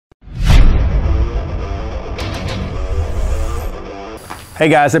Hey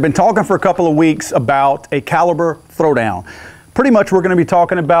guys, I've been talking for a couple of weeks about a caliber throwdown. Pretty much we're going to be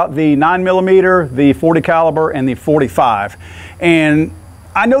talking about the 9mm, the 40 caliber, and the 45. And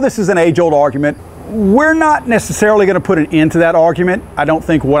I know this is an age-old argument. We're not necessarily going to put an end to that argument. I don't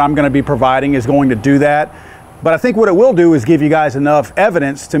think what I'm going to be providing is going to do that. But I think what it will do is give you guys enough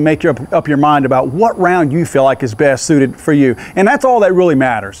evidence to make up your mind about what round you feel like is best suited for you. And that's all that really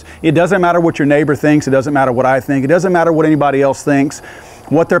matters. It doesn't matter what your neighbor thinks. It doesn't matter what I think. It doesn't matter what anybody else thinks,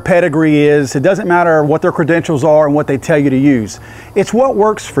 what their pedigree is. It doesn't matter what their credentials are and what they tell you to use. It's what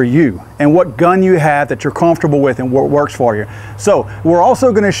works for you and what gun you have that you're comfortable with and what works for you. So we're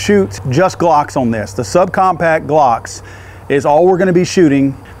also going to shoot just Glocks on this. The subcompact Glocks is all we're going to be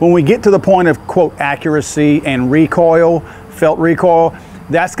shooting. When we get to the point of, quote, accuracy and recoil, felt recoil,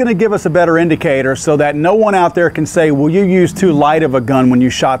 that's going to give us a better indicator so that no one out there can say, well, you used too light of a gun when you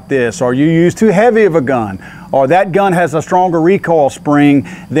shot this, or you used too heavy of a gun, or that gun has a stronger recoil spring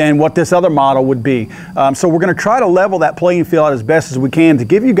than what this other model would be. So we're going to try to level that playing field out as best as we can to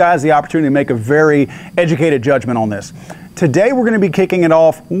give you guys the opportunity to make a very educated judgment on this. Today we're going to be kicking it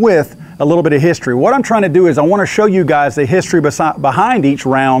off with a little bit of history. What I'm trying to do is I want to show you guys the history behind each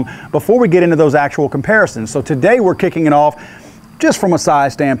round before we get into those actual comparisons. So today we're kicking it off just from a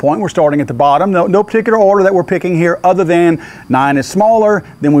size standpoint. We're starting at the bottom. No particular order that we're picking here other than 9 is smaller,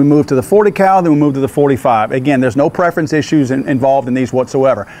 then we move to the 40 cal, then we move to the 45. Again, there's no preference issues involved in these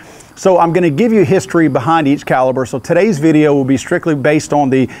whatsoever. So I'm going to give you history behind each caliber. So today's video will be strictly based on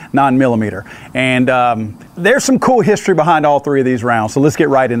the 9mm. And there's some cool history behind all three of these rounds. So let's get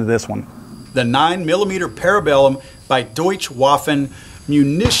right into this one. The 9mm Parabellum by Deutsche Waffen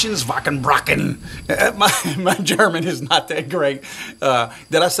Munitionswagenbrachen. My German is not that great.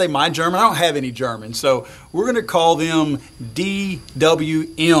 Did I say my German? I don't have any German. So we're going to call them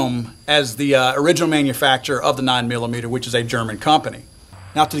DWM as the original manufacturer of the 9mm, which is a German company.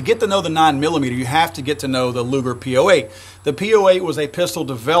 Now, to get to know the 9mm, you have to get to know the Luger P08. The P08 was a pistol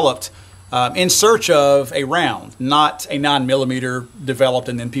developed in search of a round, not a 9mm developed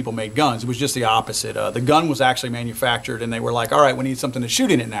and then people made guns. It was just the opposite. The gun was actually manufactured and they were like, all right, we need something to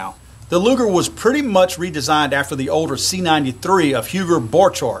shoot in it now. The Luger was pretty much redesigned after the older C93 of Hugo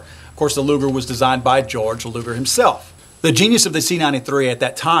Borchardt. Of course, the Luger was designed by George Luger himself. The genius of the C93 at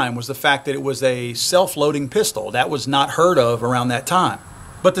that time was the fact that it was a self-loading pistol. That was not heard of around that time.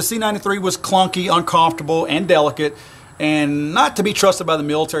 But the C93 was clunky, uncomfortable, and delicate, and not to be trusted by the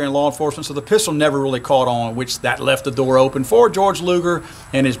military and law enforcement, so the pistol never really caught on, which that left the door open for George Luger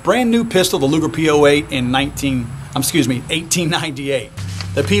and his brand new pistol, the Luger P08, in 1898.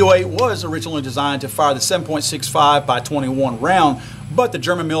 The P08 was originally designed to fire the 7.65 by 21 round, but the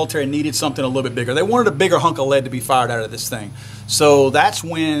German military needed something a little bit bigger. They wanted a bigger hunk of lead to be fired out of this thing. So that's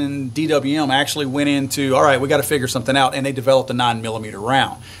when DWM actually went into, all right, we got to figure something out, and they developed a 9mm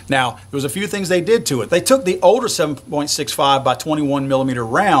round. Now, there was a few things they did to it. They took the older 7.65 by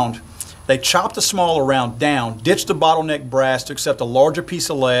 21mm round, they chopped the smaller round down, ditched the bottleneck brass to accept a larger piece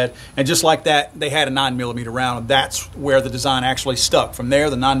of lead, and just like that, they had a 9mm round, and that's where the design actually stuck. From there,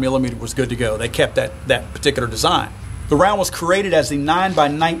 the 9mm was good to go. They kept that particular design. The round was created as the 9 by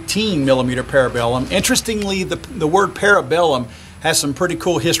 19mm Parabellum. Interestingly, the word Parabellum has some pretty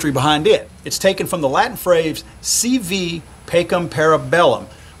cool history behind it. It's taken from the Latin phrase sivi pacem parabellum,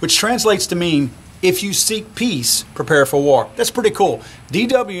 which translates to mean, if you seek peace, prepare for war. That's pretty cool.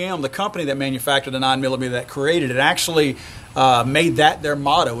 DWM, the company that manufactured the 9mm that created it, actually made that their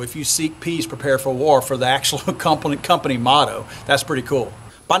motto. If you seek peace, prepare for war, for the actual company motto. That's pretty cool.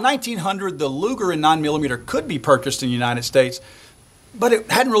 By 1900, the Luger in 9mm could be purchased in the United States, but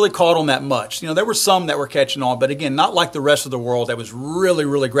it hadn't really caught on that much. You know, there were some that were catching on, but again, not like the rest of the world that was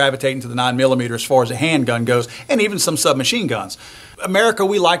really gravitating to the 9mm as far as a handgun goes, and even some submachine guns. America,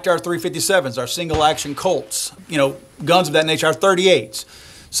 we liked our 357s, our single-action Colts, you know, guns of that nature, our 38s.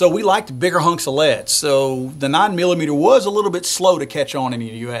 So we liked bigger hunks of lead. So the 9mm was a little bit slow to catch on in the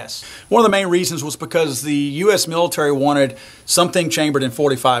U.S. One of the main reasons was because the U.S. military wanted something chambered in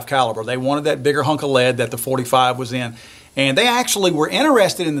 45 caliber. They wanted that bigger hunk of lead that the 45 was in. And they actually were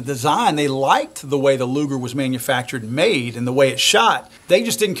interested in the design. They liked the way the Luger was manufactured and made and the way it shot. They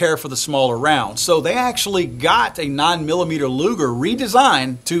just didn't care for the smaller rounds. So they actually got a 9mm Luger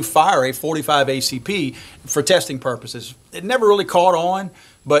redesigned to fire a 45 ACP for testing purposes. It never really caught on,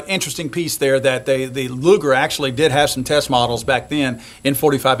 but interesting piece there that the Luger actually did have some test models back then in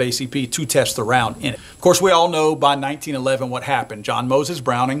 45 ACP to test the round in it. Of course, we all know by 1911 what happened. John Moses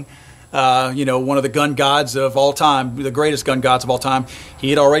Browning, you know, one of the gun gods of all time, the greatest gun gods of all time, he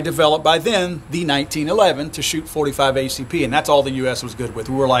had already developed by then the 1911 to shoot 45 ACP, and that's all the U.S. was good with.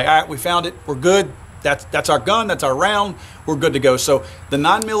 We were like, all right, we found it, we're good, That's our gun. That's our round. We're good to go. So the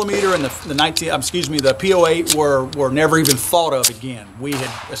 9mm and the P08 were never even thought of again. We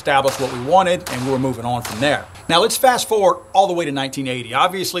had established what we wanted, and we were moving on from there. Now let's fast forward all the way to 1980.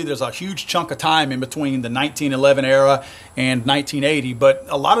 Obviously, there's a huge chunk of time in between the 1911 era and 1980, but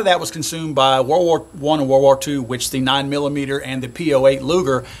a lot of that was consumed by World War I and World War II, which the 9mm and the P08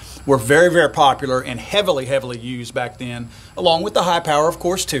 Luger were very, very popular and heavily used back then, along with the high power, of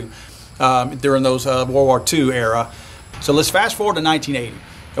course, too. During those World War II era. So let's fast forward to 1980.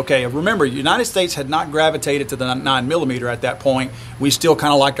 Okay, remember, the United States had not gravitated to the 9mm at that point. We still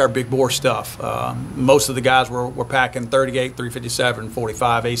kind of liked our big bore stuff. Most of the guys were packing 38, 357,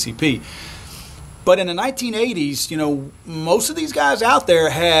 45 ACP. But in the 1980s, you know, most of these guys out there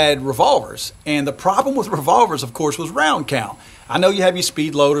had revolvers. And the problem with revolvers, of course, was round count. I know you have your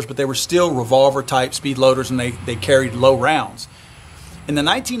speed loaders, but they were still revolver-type speed loaders, and they carried low rounds. In the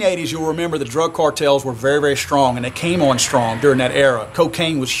 1980s, you'll remember the drug cartels were very, very strong, and they came on strong during that era.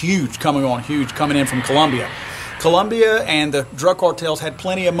 Cocaine was huge, coming in from Colombia. Colombia and the drug cartels had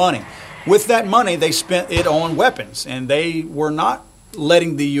plenty of money. With that money, they spent it on weapons, and they were not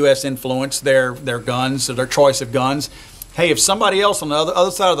letting the U.S. influence their guns or their choice of guns. Hey, if somebody else on the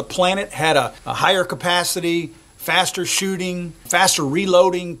other side of the planet had a higher capacity, faster shooting, faster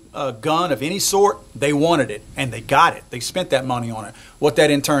reloading gun of any sort, they wanted it, and they got it. They spent that money on it. What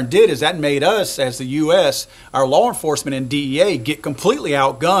that in turn did is that made us, as the U.S., our law enforcement and DEA, get completely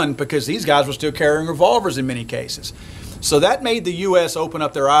outgunned because these guys were still carrying revolvers in many cases. So that made the U.S. open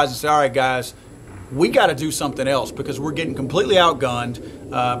up their eyes and say, all right, guys, we got to do something else because we're getting completely outgunned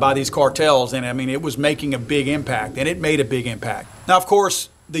by these cartels. And, I mean, it was making a big impact, and it made a big impact. Now, of course,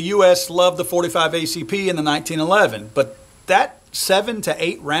 the U.S. loved the 45 ACP in the 1911, but that 7 to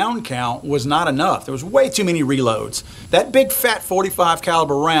 8 round count was not enough. There was way too many reloads. That big fat 45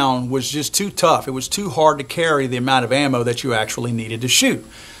 caliber round was just too tough. It was too hard to carry the amount of ammo that you actually needed to shoot.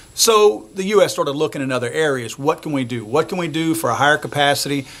 So the U.S. started looking in other areas. What can we do? What can we do for a higher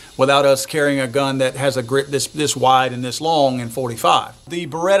capacity without us carrying a gun that has a grip this wide and this long in 45? The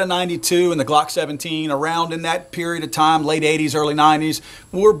Beretta 92 and the Glock 17 around in that period of time, late 80s, early 90s,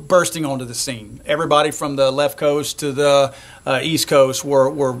 were bursting onto the scene. Everybody from the left coast to the east coast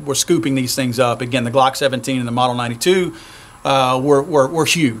were scooping these things up. Again, the Glock 17 and the Model 92 were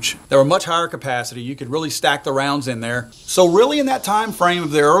huge. They were much higher capacity. You could really stack the rounds in there. So really in that time frame of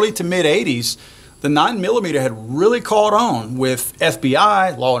the early to mid 80s, the 9mm had really caught on with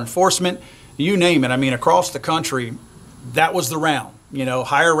FBI, law enforcement, you name it. I mean, across the country, that was the round. You know,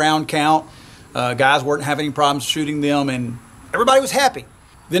 higher round count. Guys weren't having any problems shooting them, and everybody was happy.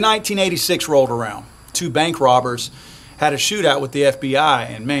 Then 1986 rolled around. 2 bank robbers had a shootout with the FBI,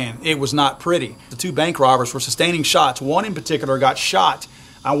 and man, it was not pretty. The 2 bank robbers were sustaining shots. One in particular got shot,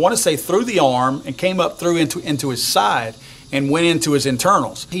 I want to say through the arm, and came up through into his side and went into his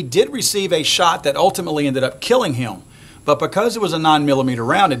internals. He did receive a shot that ultimately ended up killing him, but because it was a 9mm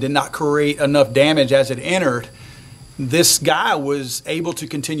round, it did not create enough damage as it entered. This guy was able to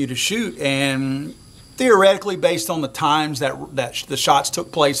continue to shoot, and theoretically, based on the times that the shots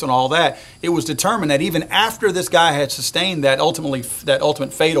took place and all that, it was determined that even after this guy had sustained that ultimate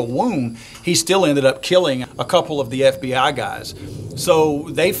fatal wound, he still ended up killing a couple of the FBI guys. So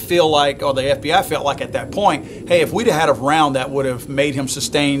they feel like, or the FBI felt like at that point, hey, if we'd have had a round that would have made him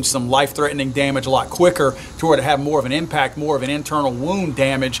sustain some life-threatening damage a lot quicker, to where to have more of an impact, more of an internal wound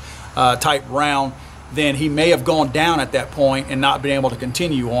damage type round, then he may have gone down at that point and not been able to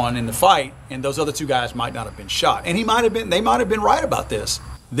continue on in the fight, and those other 2 guys might not have been shot. And they might have been right about this.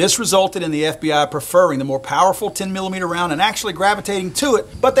 This resulted in the FBI preferring the more powerful 10mm round and actually gravitating to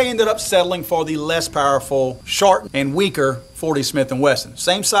it, but they ended up settling for the less powerful, short and weaker 40 Smith & Wesson.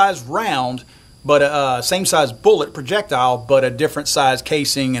 Same size round, but same size bullet projectile, but a different size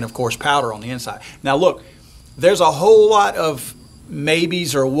casing and of course powder on the inside. Now look, there's a whole lot of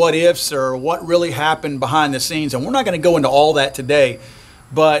maybes or what ifs or what really happened behind the scenes, and we're not going to go into all that today,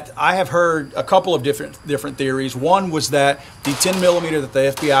 but I have heard a couple of different theories. One was that the 10mm that the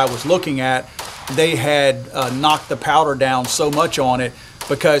FBI was looking at, they had knocked the powder down so much on it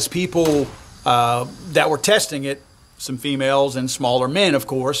because people that were testing it, some females and smaller men, of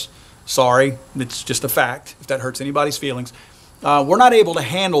course, sorry, it's just a fact if that hurts anybody's feelings, we're not able to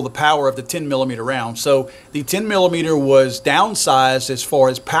handle the power of the 10mm round. So the 10mm was downsized as far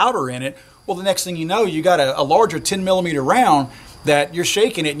as powder in it. Well, the next thing you know, you got a larger 10mm round that you're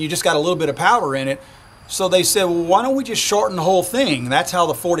shaking it and you just got a little bit of powder in it. So they said, well, why don't we just shorten the whole thing? That's how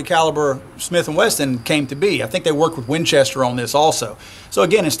the 40 caliber Smith & Wesson came to be. I think they worked with Winchester on this also. So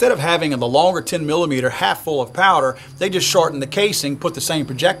again, instead of having the longer 10 millimeter half full of powder, they just shortened the casing, put the same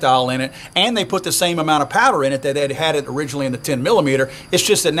projectile in it, and they put the same amount of powder in it that they had it originally in the 10 millimeter. It's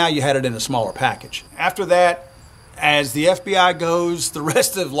just that now you had it in a smaller package. After that, as the FBI goes, the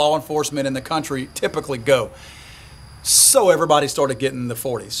rest of law enforcement in the country typically go. So everybody started getting the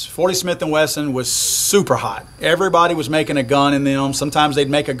 40s. 40 Smith & Wesson was super hot. Everybody was making a gun in them. Sometimes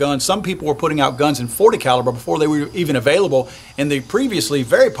they'd make a gun. Some people were putting out guns in 40 caliber before they were even available in the previously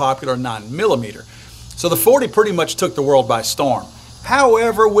very popular 9 millimeter. So the 40 pretty much took the world by storm.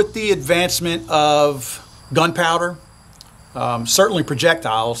 However, with the advancement of gunpowder, certainly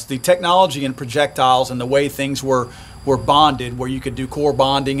projectiles, the technology in projectiles and the way things were bonded, where you could do core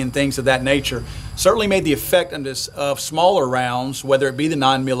bonding and things of that nature, certainly made the effectiveness of smaller rounds, whether it be the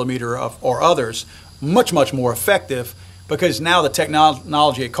 9 millimeter or others, much more effective, because now the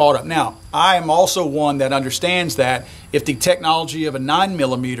technology had caught up. Now, I am also one that understands that if the technology of a 9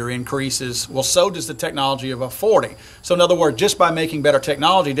 millimeter increases, well, so does the technology of a 40. So in other words, just by making better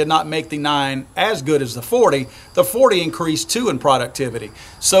technology did not make the 9 as good as the 40. The 40 increased too in productivity.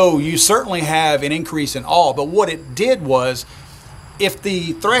 So you certainly have an increase in all, but what it did was, if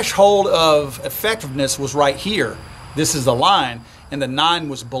the threshold of effectiveness was right here, this is the line, and the 9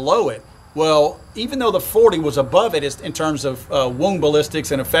 was below it, well, even though the 40 was above it in terms of wound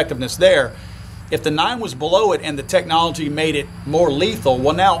ballistics and effectiveness there, if the 9 was below it and the technology made it more lethal,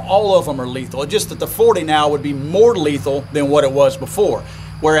 well, now all of them are lethal. It's just that the 40 now would be more lethal than what it was before,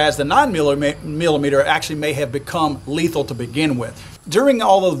 whereas the 9 millimeter actually may have become lethal to begin with. During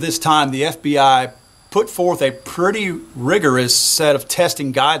all of this time, the FBI put forth a pretty rigorous set of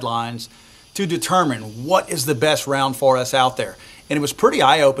testing guidelines to determine what is the best round for us out there. And it was pretty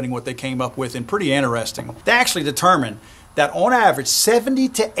eye-opening what they came up with, and pretty interesting. They actually determined that on average 70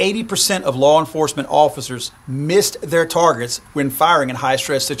 to 80% of law enforcement officers missed their targets when firing in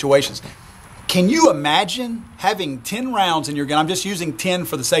high-stress situations. Can you imagine having 10 rounds in your gun? I'm just using 10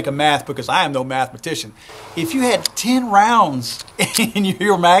 for the sake of math because I am no mathematician. If you had 10 rounds in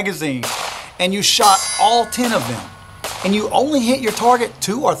your magazine and you shot all 10 of them and you only hit your target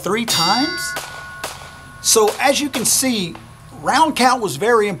 2 or 3 times, so as you can see, round count was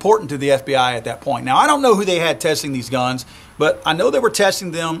very important to the FBI at that point. Now, I don't know who they had testing these guns, but I know they were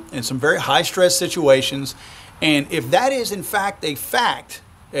testing them in some very high-stress situations. And if that is, in fact, a fact,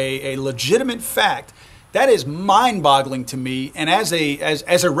 a legitimate fact, that is mind-boggling to me. And as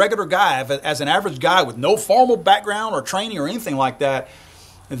a regular guy, as an average guy with no formal background or training or anything like that,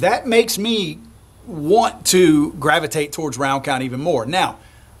 that makes me want to gravitate towards round count even more. Now,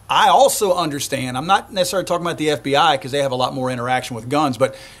 I also understand, I'm not necessarily talking about the FBI because they have a lot more interaction with guns,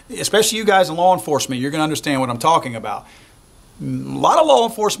 but especially you guys in law enforcement, you're going to understand what I'm talking about. A lot of law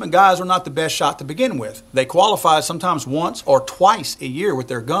enforcement guys are not the best shot to begin with. They qualify sometimes once or twice a year with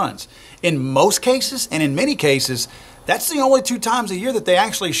their guns. In most cases, and in many cases, that's the only 2 times a year that they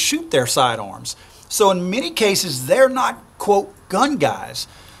actually shoot their sidearms. So in many cases, they're not, quote, gun guys.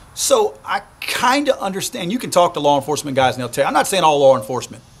 So I kind of understand. You can talk to law enforcement guys and they'll tell you, I'm not saying all law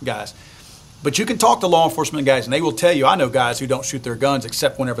enforcement guys, but you can talk to law enforcement guys and they will tell you, I know guys who don't shoot their guns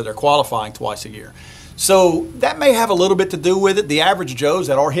except whenever they're qualifying twice a year. So that may have a little bit to do with it. The average Joes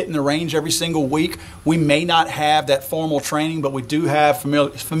that are hitting the range every single week, we may not have that formal training, but we do have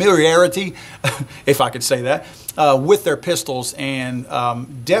familiarity, if I could say that, with their pistols, and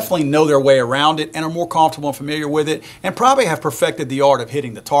definitely know their way around it and are more comfortable and familiar with it, and probably have perfected the art of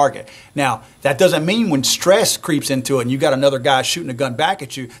hitting the target. Now, that doesn't mean when stress creeps into it and you got another guy shooting a gun back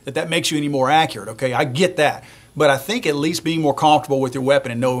at you, that makes you any more accurate, okay? I get that. But I think at least being more comfortable with your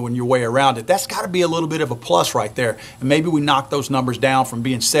weapon and knowing your way around it, that's got to be a little bit of a plus right there. And maybe we knock those numbers down from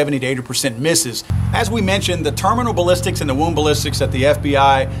being 70 to 80% misses. As we mentioned, the terminal ballistics and the wound ballistics that the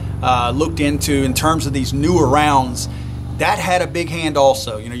FBI looked into in terms of these newer rounds, that had a big hand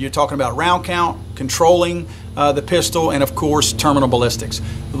also. You know, you're talking about round count, controlling the pistol, and of course terminal ballistics.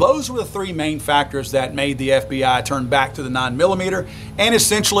 Those were the 3 main factors that made the FBI turn back to the 9 millimeter, and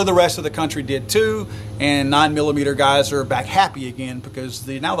essentially the rest of the country did too. And 9 millimeter guys are back happy again because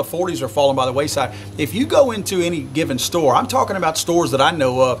now the 40s are falling by the wayside. If you go into any given store, I'm talking about stores that I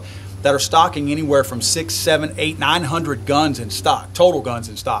know of that are stocking anywhere from 6, 7, 8, 900 guns in stock, total guns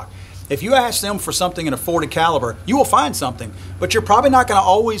in stock. If you ask them for something in a 40 caliber, you will find something, but you're probably not going to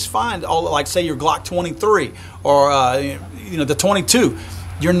always find, like say your Glock 23 or the 22.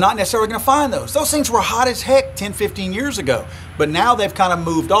 you're not necessarily going to find those. Those things were hot as heck 10, 15 years ago. But now they've kind of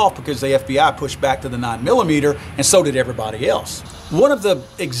moved off because the FBI pushed back to the 9mm, and so did everybody else. One of the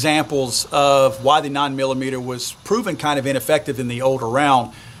examples of why the 9mm was proven kind of ineffective in the older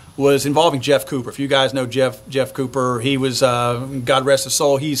round was involving Jeff Cooper. If you guys know Jeff Cooper, he was, God rest his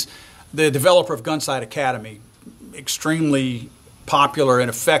soul, he's the developer of Gunsight Academy, extremely popular and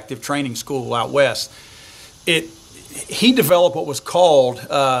effective training school out west. He developed what was called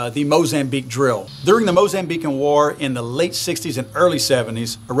the Mozambique drill. During the Mozambican War in the late 60s and early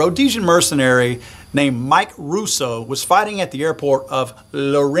 70s, a Rhodesian mercenary named Mike Russo was fighting at the airport of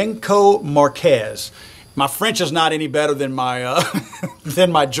Lourenço Marques. My French is not any better than my,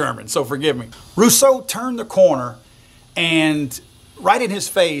 than my German, so forgive me. Russo turned the corner, and right in his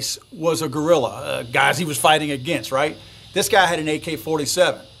face was a guerrilla, guys he was fighting against, right? This guy had an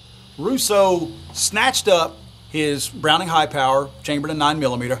AK-47. Russo snatched up his Browning high power, chambered in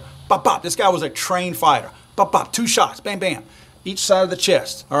 9mm. Bop, bop. This guy was a trained fighter. Bop, bop. 2 shots. Bam, bam. Each side of the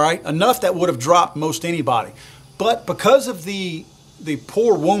chest. All right? Enough that would have dropped most anybody. But because of the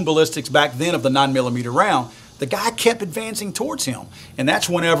poor wound ballistics back then of the 9mm round, the guy kept advancing towards him. And that's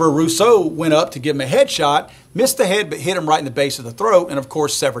whenever Rousseau went up to give him a headshot, missed the head, but hit him right in the base of the throat, and of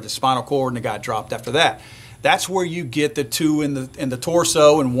course severed his spinal cord, and the guy dropped after that. That's where you get the 2 in the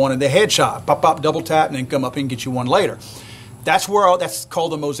torso and 1 in the headshot. Pop, pop, double tap, and then come up and get you 1 later. That's where that's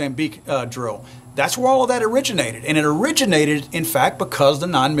called the Mozambique drill. That's where all of that originated. And it originated, in fact, because the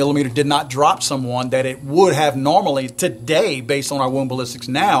 9mm did not drop someone that it would have normally today, based on our wound ballistics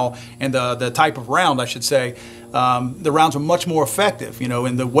now, and the type of round, I should say. The rounds are much more effective, you know,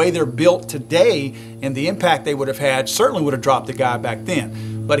 and the way they're built today and the impact they would have had certainly would have dropped the guy back then.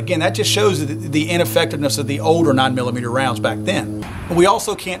 But again, that just shows the ineffectiveness of the older 9mm rounds back then. We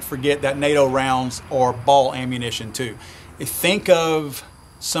also can't forget that NATO rounds are ball ammunition too. Think of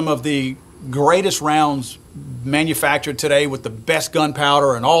some of the greatest rounds manufactured today with the best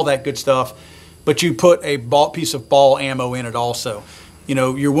gunpowder and all that good stuff, but you put a piece of ball ammo in it also. You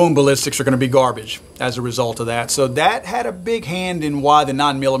know, your wound ballistics are going to be garbage as a result of that. So that had a big hand in why the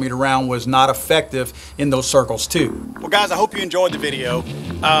 9mm round was not effective in those circles too. Well guys, I hope you enjoyed the video.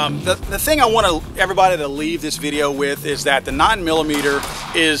 The thing I want everybody to leave this video with is that the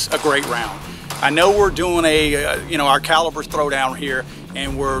 9mm is a great round. I know we're doing our calibers throwdown here,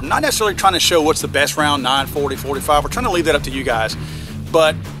 and we're not necessarily trying to show what's the best round, 9, 40, 45. We're trying to leave that up to you guys.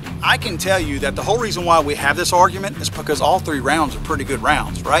 But I can tell you that the whole reason why we have this argument is because all 3 rounds are pretty good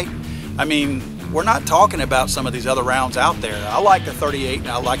rounds, right? I mean, we're not talking about some of these other rounds out there. I like the 38 and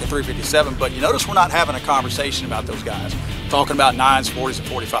I like the 357, but you notice we're not having a conversation about those guys. Talking about 9s, 40s, and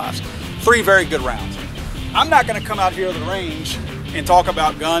 45s. 3 very good rounds. I'm not gonna come out here to the range and talk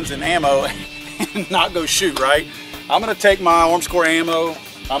about guns and ammo and not go shoot, right? I'm gonna take my Armscor ammo,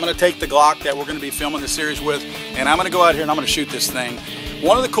 I'm gonna take the Glock that we're gonna be filming this series with, and I'm gonna go out here and I'm gonna shoot this thing.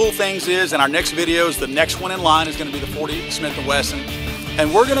 One of the cool things is, in our next videos, the next one in line is gonna be the 40 Smith & Wesson,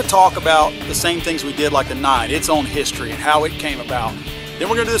 and we're gonna talk about the same things we did like the 9, its own history and how it came about. Then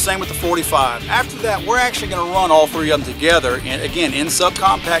we're gonna do the same with the 45. After that, we're actually gonna run all 3 of them together, and again, in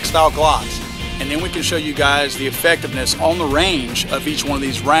subcompact style Glocks. And then we can show you guys the effectiveness on the range of each one of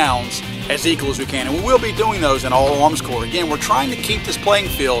these rounds as equal as we can. And we will be doing those in all Armscor. Again, we're trying to keep this playing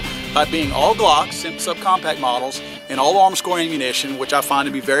field by being all Glocks, subcompact models, and all Armscor ammunition, which I find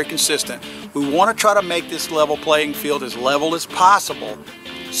to be very consistent. We want to try to make this level playing field as level as possible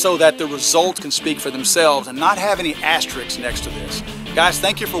so that the results can speak for themselves and not have any asterisks next to this. Guys,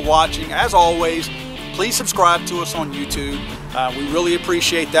 thank you for watching. As always, please subscribe to us on YouTube. We really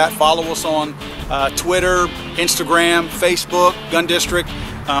appreciate that. Follow us on Twitter, Instagram, Facebook, Gun District,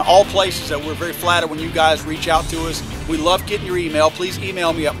 all places that we're very flattered when you guys reach out to us. We love getting your email. Please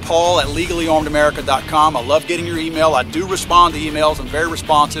email me at paul@legallyarmedamerica.com. I love getting your email. I do respond to emails. I'm very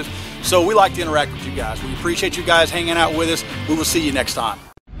responsive. So we like to interact with you guys. We appreciate you guys hanging out with us. We will see you next time.